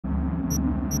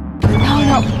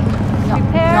No,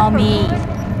 not me.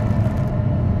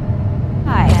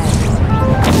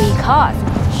 Because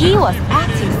he was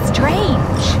acting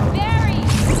strange. Barry,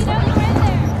 you know you're in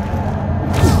there.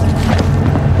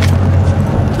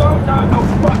 Don't start no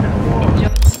fucking war.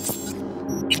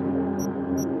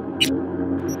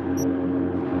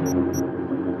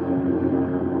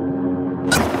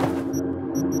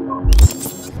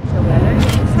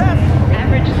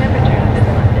 Average temperature this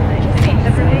month in Night City,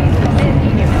 separate days and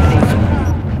mid-humidity.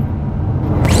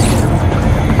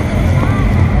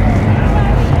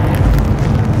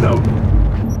 No.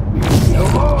 No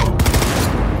more.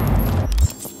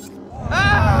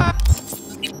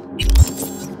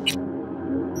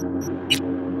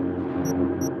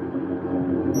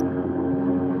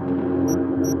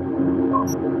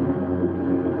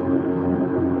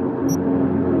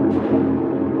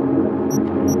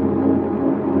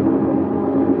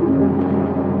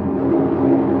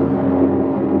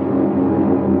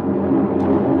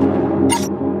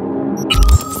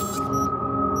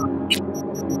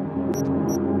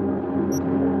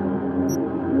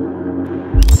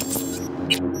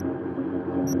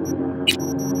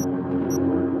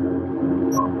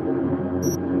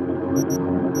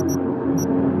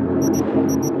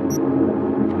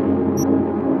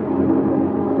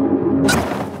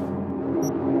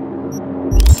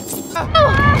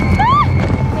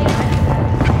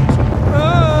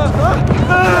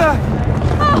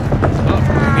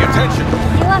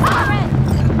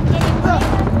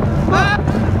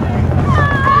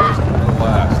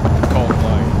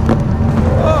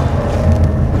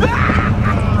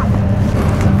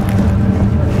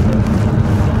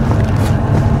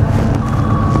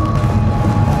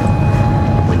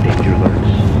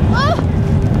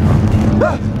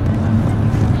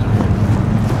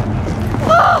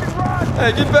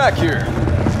 Hey, get back here!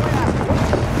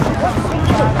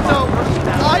 No,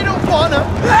 I don't wanna!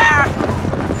 Ah!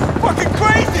 Fucking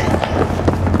crazy!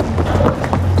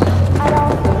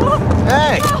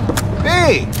 Hey! B!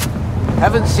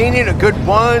 Haven't seen you in a good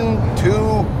 1,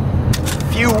 2,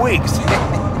 few weeks.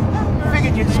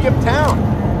 Figured you'd skip town.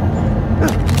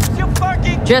 You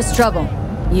fucking... Just trouble.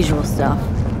 Usual stuff.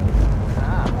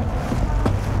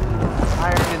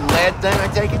 Iron and lead then, I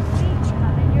take it?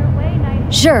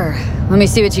 Sure. Let me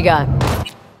see what you got.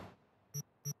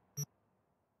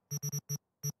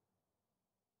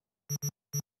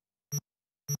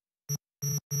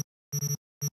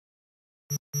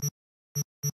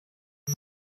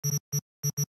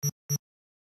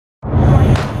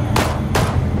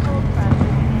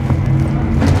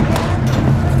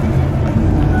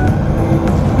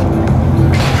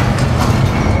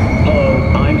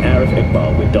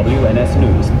 WNS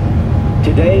News.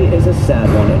 Today is a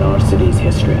sad one in our city's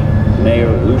history.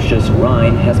 Mayor Lucius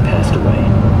Rhine has passed away.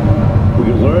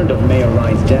 We learned of Mayor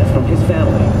Rhine's death from his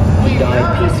family. He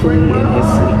died peacefully in his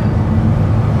sleep.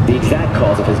 The exact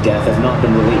cause of his death has not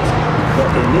been released, but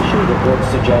initial reports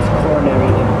suggest coronary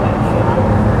implant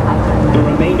failure. The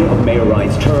remainder of Mayor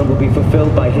Rhine's term will be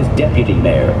fulfilled by his deputy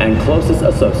mayor and closest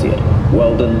associate,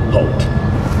 Weldon Holt.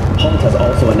 Holt has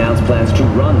also announced plans to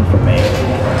run for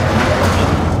mayor.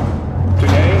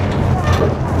 Today,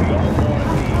 we all want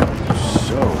to be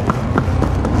so.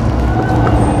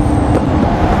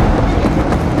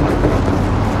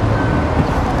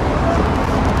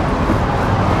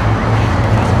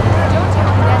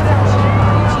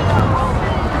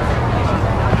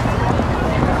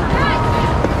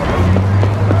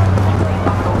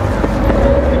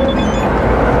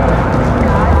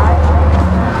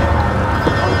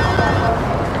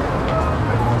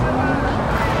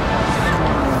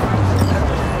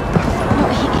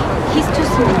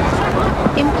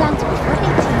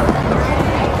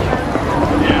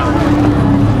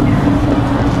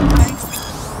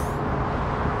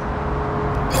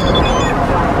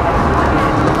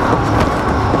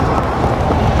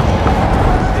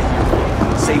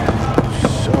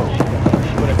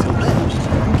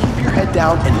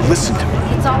 Down and listen to me.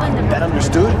 It's all in the... That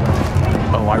understood?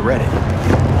 Oh, I read it.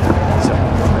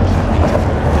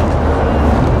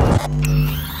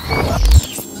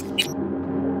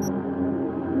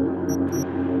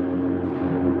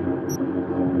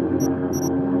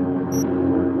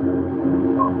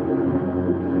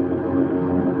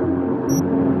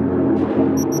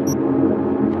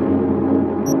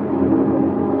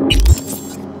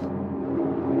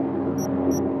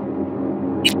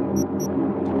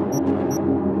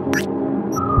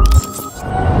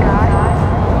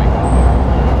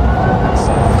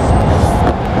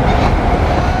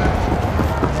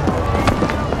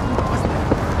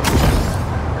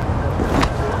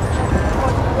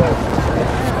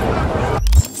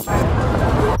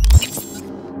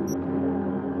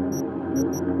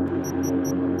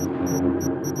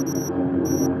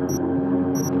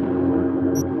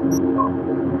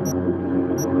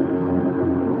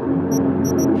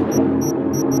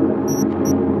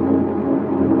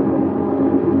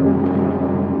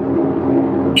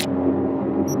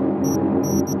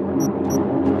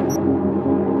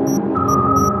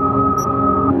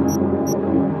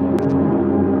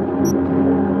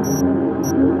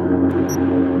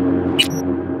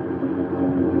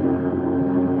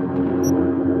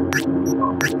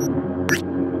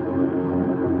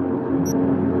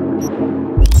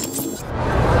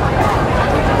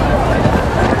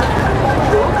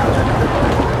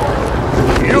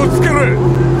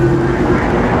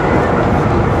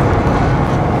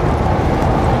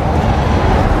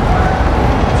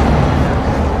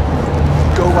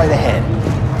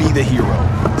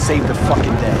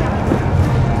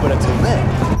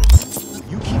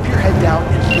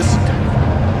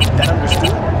 That understood?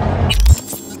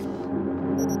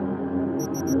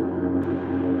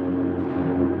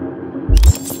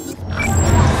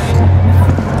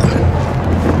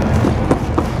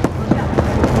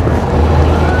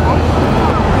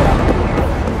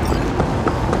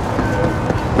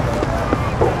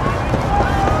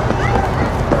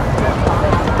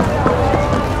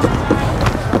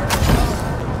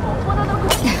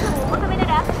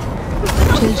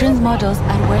 Children's models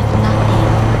are worth nothing.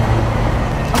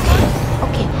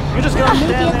 Okay. You're just gonna Maybe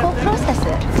stand a there.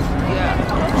 co-processor.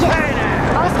 Yeah.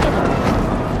 Ask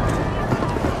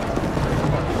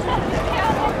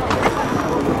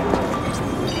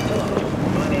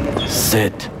it.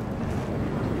 Sit.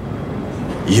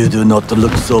 You do not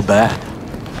look so bad.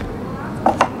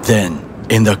 Then,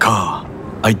 in the car,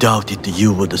 I doubted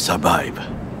you would survive.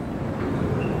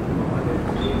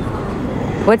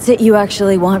 What's it you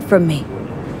actually want from me?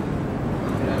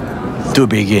 To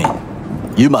begin,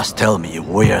 you must tell me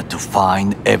where to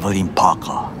find Evelyn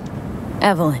Parker.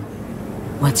 Evelyn.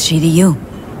 What's she to you?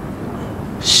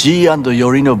 She and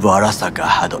Yorinobu Arasaka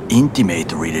had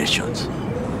intimate relations.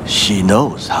 She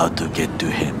knows how to get to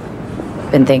him.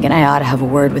 Been thinking I ought to have a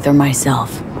word with her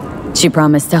myself. She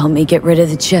promised to help me get rid of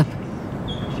the chip.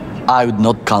 I would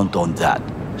not count on that.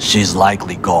 She's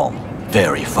likely gone,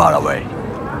 very far away.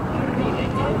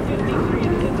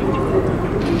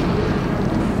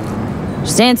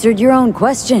 Just answered your own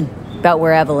question about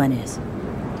where Evelyn is.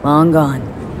 Long gone.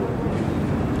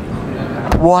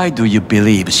 Why do you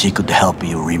believe she could help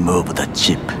you remove the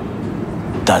chip?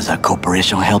 Does a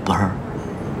corporation help her?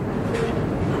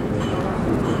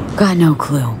 Got no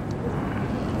clue.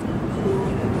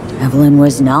 Evelyn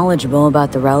was knowledgeable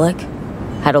about the relic.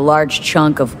 Had a large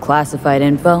chunk of classified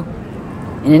info.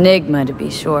 An enigma, to be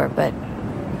sure, but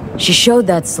she showed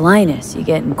that slyness you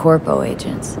get in corpo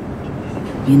agents.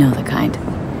 You know the kind.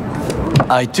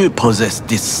 I too possess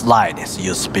this slyness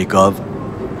you speak of.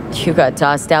 You got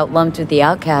tossed out lumped with the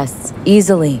outcasts,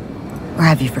 easily. Or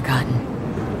have you forgotten?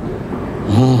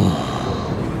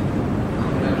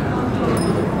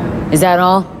 Is that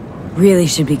all? Really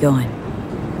should be going.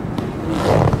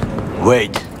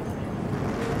 Wait.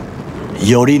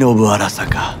 Yorinobu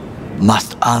Arasaka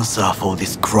must answer for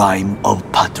this crime of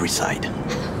patricide.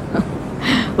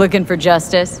 Looking for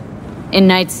justice? In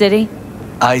Night City?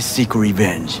 I seek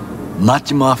revenge,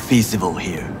 much more feasible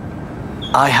here.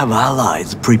 I have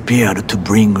allies prepared to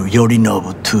bring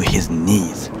Yorinobu to his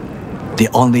knees. The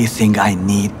only thing I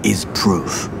need is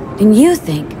proof. And you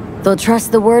think they'll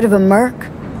trust the word of a merc?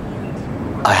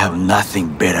 I have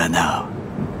nothing better now.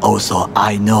 Also,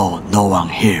 I know no one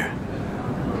here.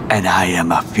 And I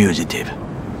am a fugitive.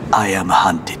 I am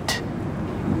hunted.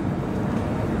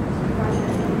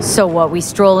 So what, we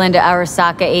stroll into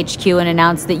Arasaka HQ and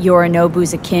announce that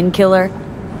Yorinobu's a kin killer?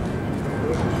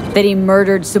 That he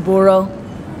murdered Saburo?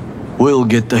 We'll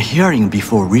get the hearing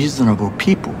before reasonable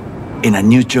people, in a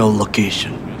neutral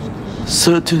location.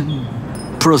 Certain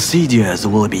procedures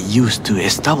will be used to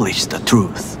establish the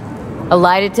truth. A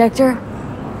lie detector?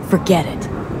 Forget it.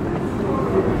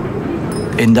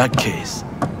 In that case,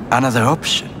 another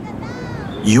option.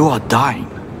 You are dying.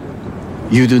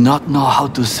 You do not know how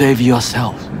to save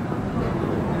yourself.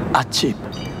 A chip,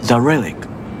 the relic,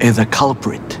 is a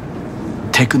culprit.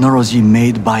 Technology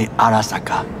made by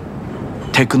Arasaka.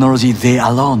 Technology they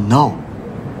alone know.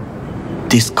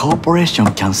 This corporation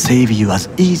can save you as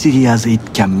easily as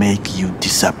it can make you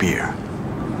disappear.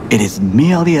 It is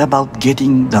merely about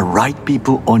getting the right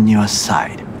people on your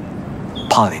side.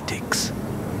 Politics.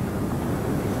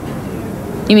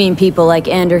 You mean people like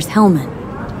Anders Hellman?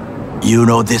 You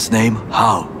know this name?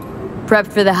 How?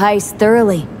 Prepped for the heist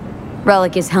thoroughly.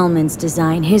 Relic is Hellman's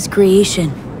design, his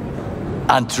creation.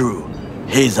 Untrue.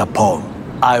 He's a pawn.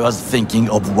 I was thinking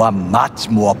of one much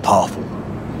more powerful.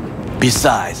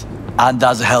 Besides,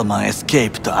 Anders Hellman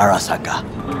escaped to Arasaka.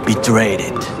 Betrayed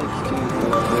it.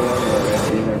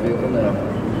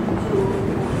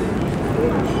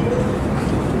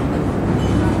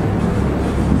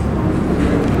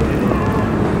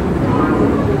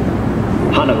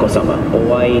 Hanako-sama,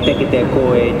 お会いできて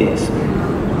光栄です。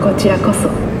こちらこそ。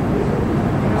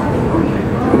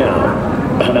Now,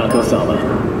 Hanako-sama,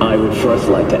 I would first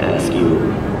like to ask you.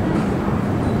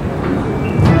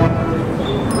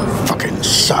 Fucking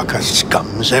Saka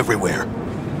scums everywhere.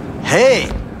 Hey,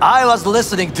 I was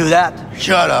listening to that.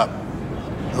 Shut up.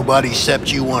 Nobody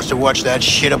except you wants to watch that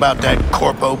shit about that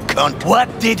corpo cunt. What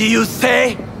did you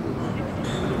say?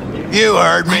 You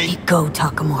heard me. Go,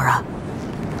 Takamura.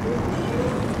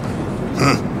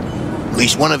 At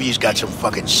least one of you's got some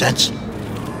fucking sense.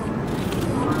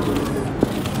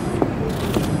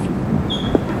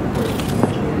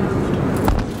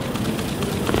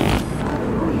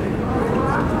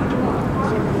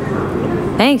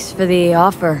 Thanks for the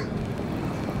offer.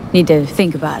 Need to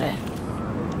think about it.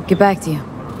 Get back to you.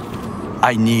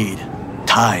 I need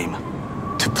time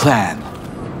to plan,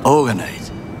 organize.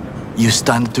 You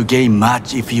stand to gain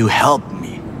much if you help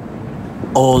me.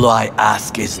 All I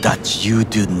ask is that you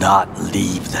do not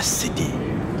leave the city.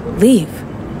 Leave?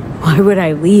 Why would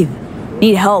I leave?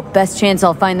 Need help. Best chance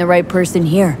I'll find the right person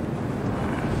here.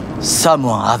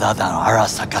 Someone other than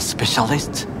Arasaka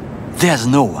specialist? There's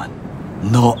no one.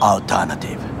 No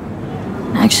alternative.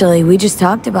 Actually, we just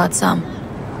talked about some.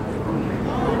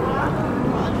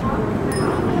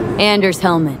 Anders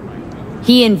Hellman.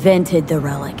 He invented the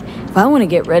relic. If I want to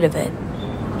get rid of it,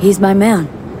 he's my man.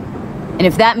 And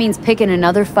if that means picking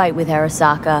another fight with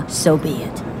Arasaka, so be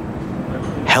it.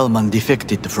 Hellman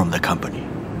defected from the company.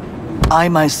 I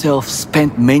myself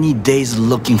spent many days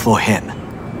looking for him.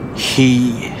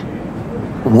 He...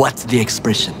 what's the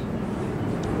expression?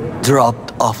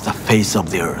 Dropped off the face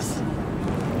of the earth.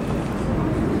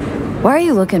 Why are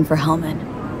you looking for Hellman?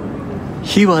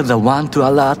 He was the one to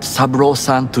alert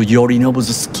Saburo-san to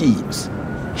Yorinobu's schemes.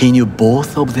 He knew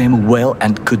both of them well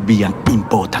and could be an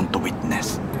important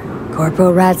witness.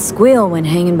 Corpo rats squeal when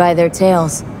hanging by their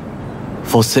tails.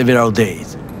 For several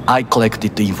days, I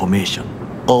collected the information.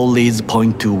 All leads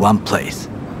point to one place,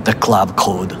 the club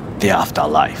called the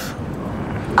Afterlife.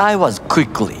 I was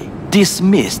quickly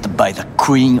dismissed by the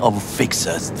queen of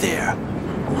fixers there,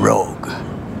 Rogue.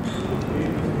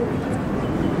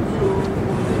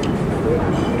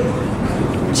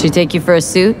 She take you for a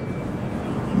suit?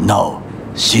 No,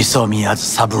 she saw me as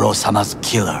Saburo-sama's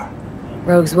killer.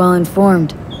 Rogue's well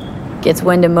informed. Gets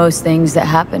wind of most things that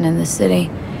happen in the city.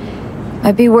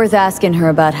 Might be worth asking her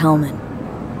about Hellman.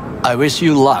 I wish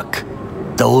you luck.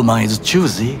 The woman is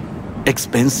choosy,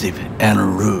 expensive,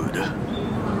 and rude.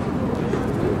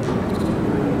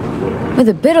 With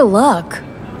a bit of luck,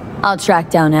 I'll track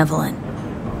down Evelyn.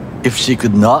 If she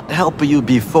could not help you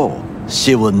before,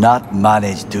 she will not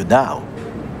manage to now.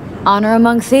 Honor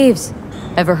among thieves.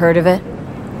 Ever heard of it?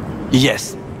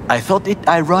 Yes, I thought it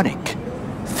ironic.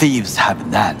 Thieves have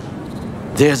none.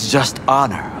 There's just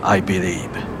honor, I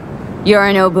believe.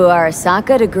 Yorinobu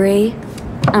Arasaka degree,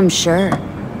 I'm sure.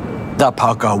 The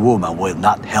Parker woman will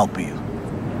not help you.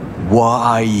 Were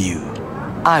I you,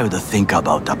 I would think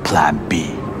about a plan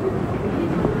B.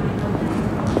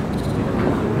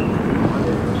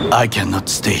 I cannot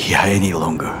stay here any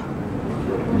longer.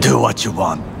 Do what you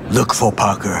want. Look for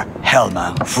Parker,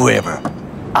 Hellman, whoever.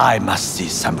 I must see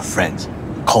some friends,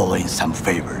 call in some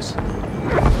favors.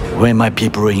 When my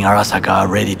people in Arasaka are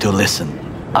ready to listen,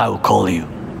 I will call you.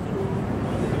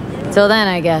 Till then,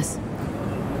 I guess.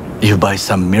 If by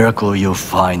some miracle you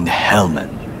find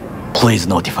Hellman, please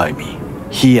notify me.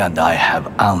 He and I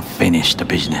have unfinished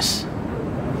business.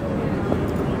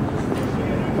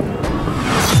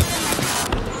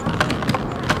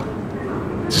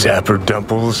 Zapper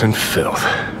dumples and filth.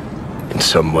 In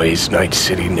some ways, Night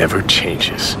City never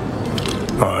changes.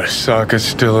 Arasaka's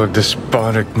still a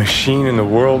despotic machine and the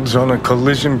world's on a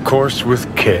collision course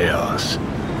with chaos.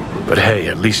 But hey,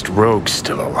 at least Rogue's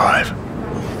still alive.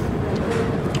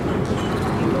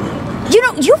 You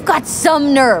know, you've got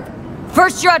some nerve.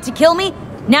 First you're out to kill me,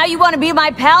 now you want to be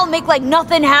my pal, make like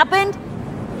nothing happened?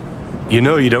 You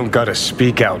know you don't gotta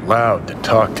speak out loud to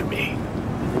talk to me.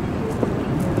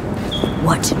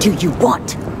 What do you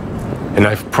want? And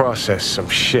I've processed some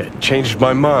shit, changed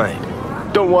my mind.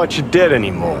 Don't want you dead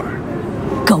anymore.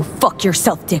 Go fuck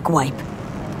yourself, dickwipe.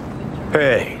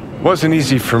 Hey, wasn't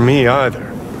easy for me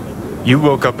either. You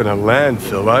woke up in a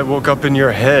landfill, I woke up in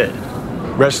your head.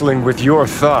 Wrestling with your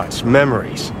thoughts,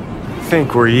 memories.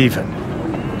 Think we're even.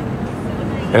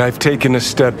 And I've taken a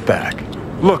step back,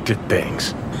 looked at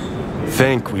things.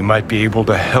 Think we might be able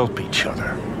to help each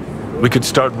other. We could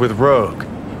start with Rogue.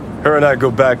 Her and I go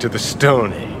back to the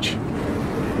Stone Age.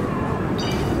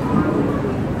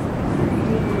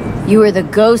 You are the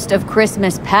ghost of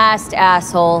Christmas past,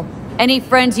 asshole. Any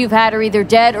friends you've had are either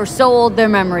dead or so old their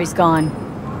memory's gone.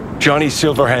 Johnny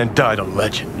Silverhand died a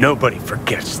legend. Nobody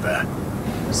forgets that.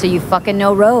 So you fucking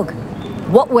know Rogue.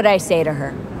 What would I say to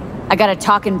her? I got a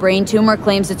talking brain tumor,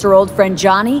 claims it's her old friend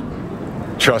Johnny?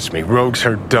 Trust me, Rogue's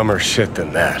heard dumber shit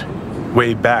than that.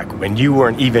 Way back when you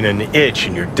weren't even an itch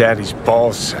in your daddy's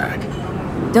ballsack.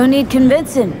 Don't need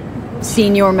convincing.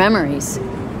 Seen your memories.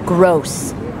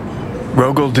 Gross.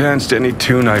 Rogue will dance to any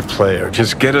tune I play her.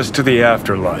 Just get us to the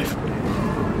afterlife.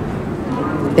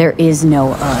 There is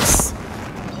no us.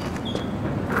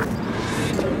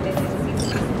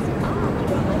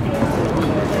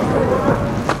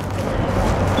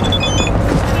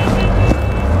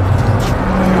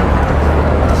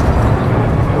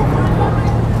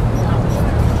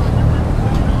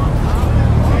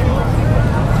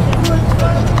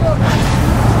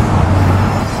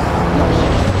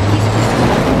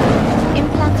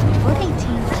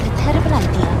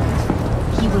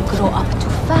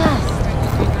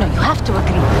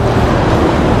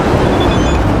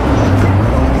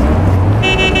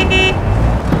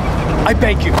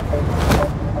 Thank you.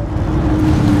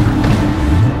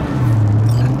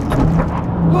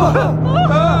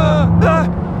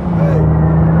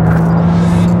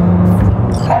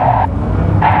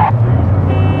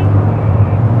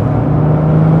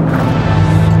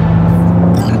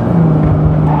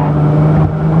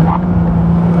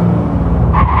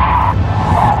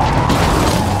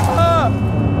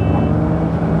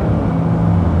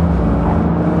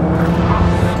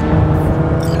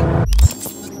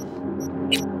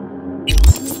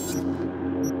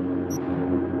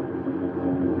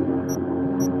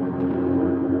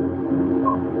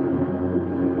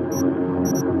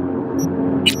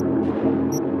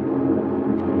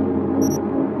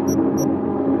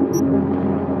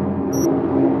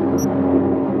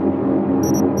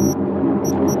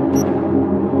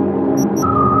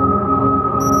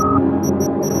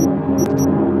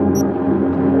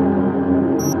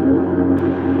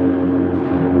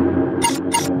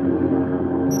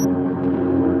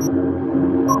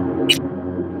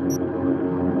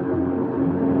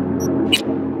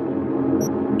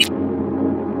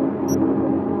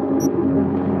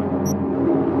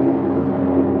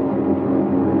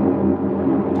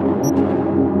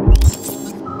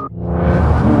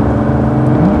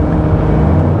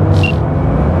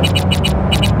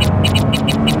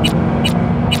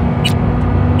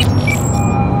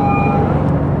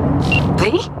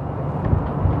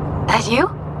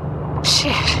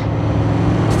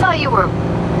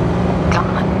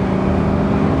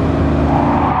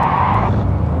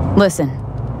 Listen,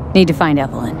 need to find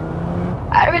Evelyn.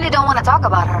 I really don't want to talk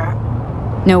about her.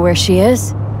 Know where she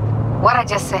is? What'd I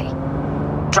just say?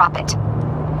 Drop it.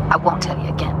 I won't tell you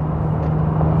again.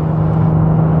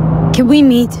 Can we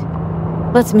meet?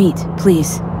 Let's meet,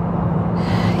 please.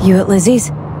 You at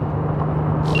Lizzie's?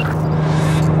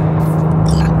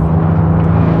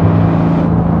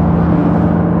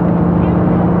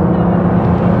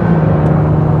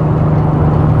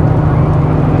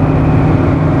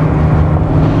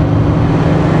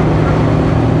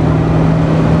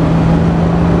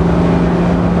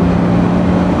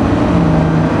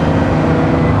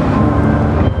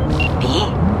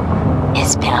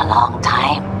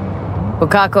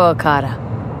 Wakako Okada,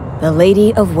 the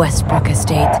Lady of Westbrook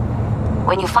Estate.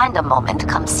 When you find a moment,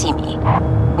 come see me.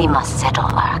 We must settle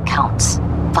our accounts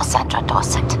for Sandra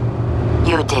Dorset.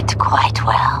 You did quite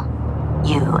well.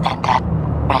 You and that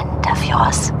friend of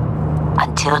yours.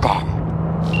 Until then.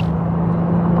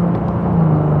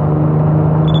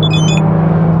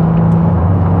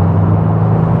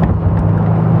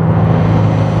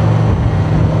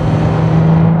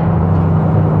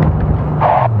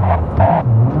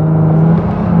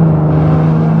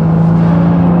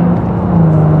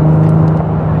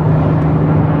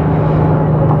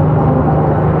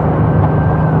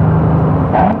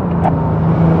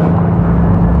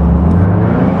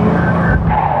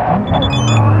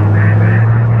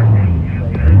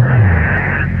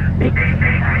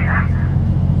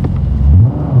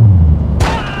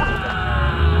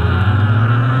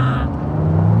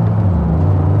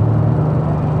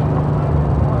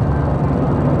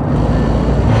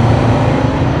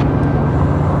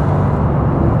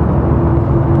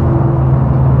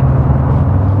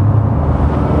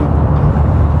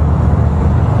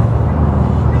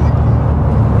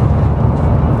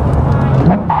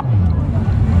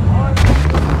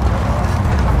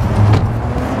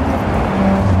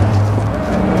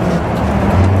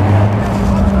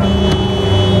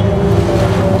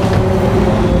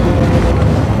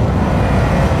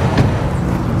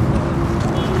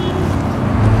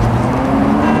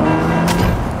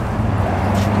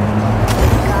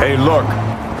 Hey, look.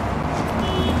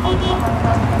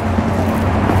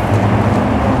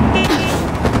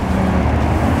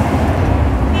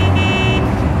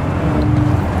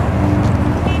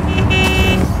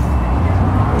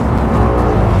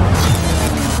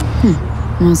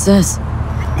 What's this?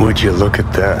 Would you look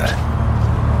at that?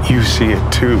 You see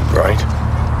it too, right?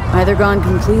 Either gone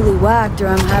completely whacked or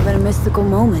I'm having a mystical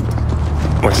moment.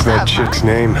 What's that chick's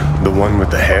name? The one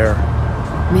with the hair?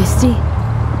 Misty?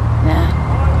 Nah.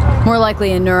 More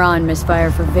likely a neuron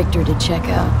misfire for Victor to check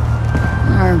out.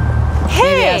 Or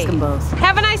maybe ask them both.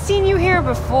 Haven't I seen you here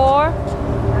before?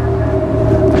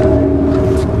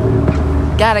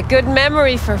 Got a good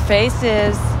memory for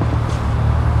faces.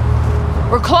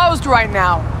 We're closed right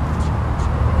now.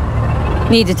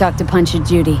 Need to talk to Punch and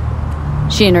Judy.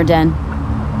 She in her den.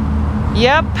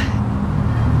 Yep.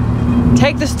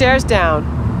 Take the stairs down.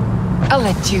 I'll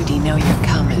let Judy know you're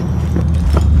coming.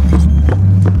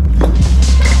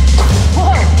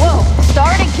 Whoa!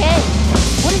 Start again!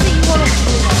 What is it you want us to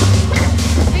do now?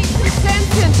 Speak some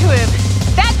sense into him.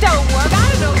 That don't work. I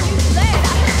don't know what you say.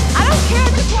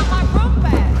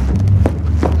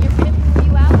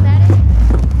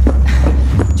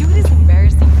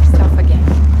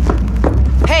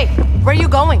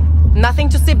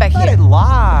 nothing to see back Let here. it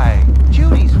lie.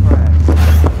 Judy's friend.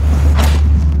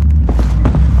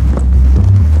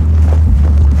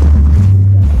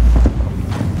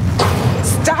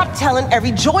 Stop telling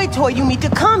every Joy toy you meet to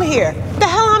come here. The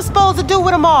hell I'm supposed to do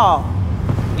with them all?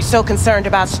 You so concerned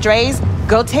about strays?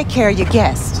 Go take care of your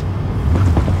guest.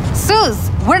 Sus,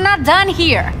 we're not done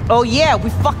here. Oh yeah, we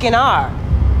fucking are.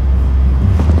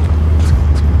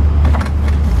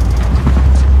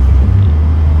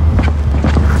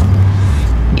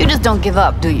 You just don't give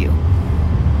up, do you?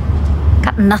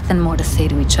 Got nothing more to say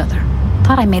to each other.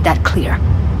 Thought I made that clear.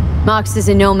 Moxes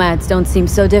and nomads don't seem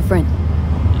so different.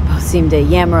 Both seem to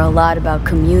yammer a lot about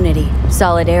community,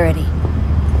 solidarity.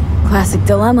 Classic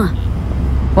dilemma.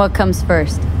 What comes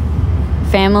first?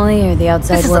 Family or the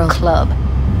outside world? This is a club.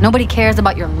 Nobody cares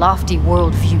about your lofty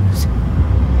world views.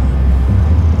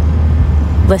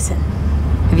 Listen,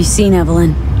 have you seen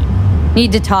Evelyn?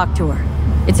 Need to talk to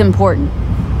her. It's important.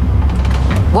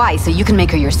 Why? So you can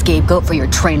make her your scapegoat for your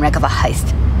train wreck of a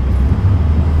heist?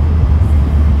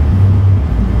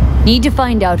 Need to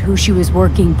find out who she was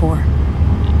working for.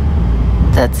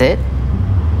 That's it?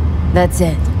 That's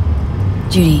it.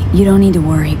 Judy, you don't need to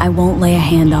worry. I won't lay a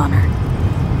hand on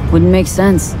her. Wouldn't make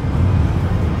sense.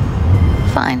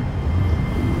 Fine.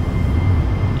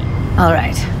 All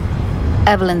right.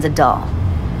 Evelyn's a doll.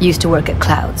 Used to work at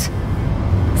Clouds.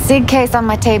 Sig case on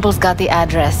my table's got the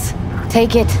address.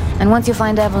 Take it, and once you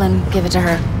find Evelyn, give it to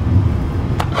her.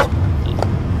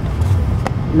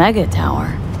 Mega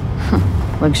tower.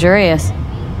 Luxurious.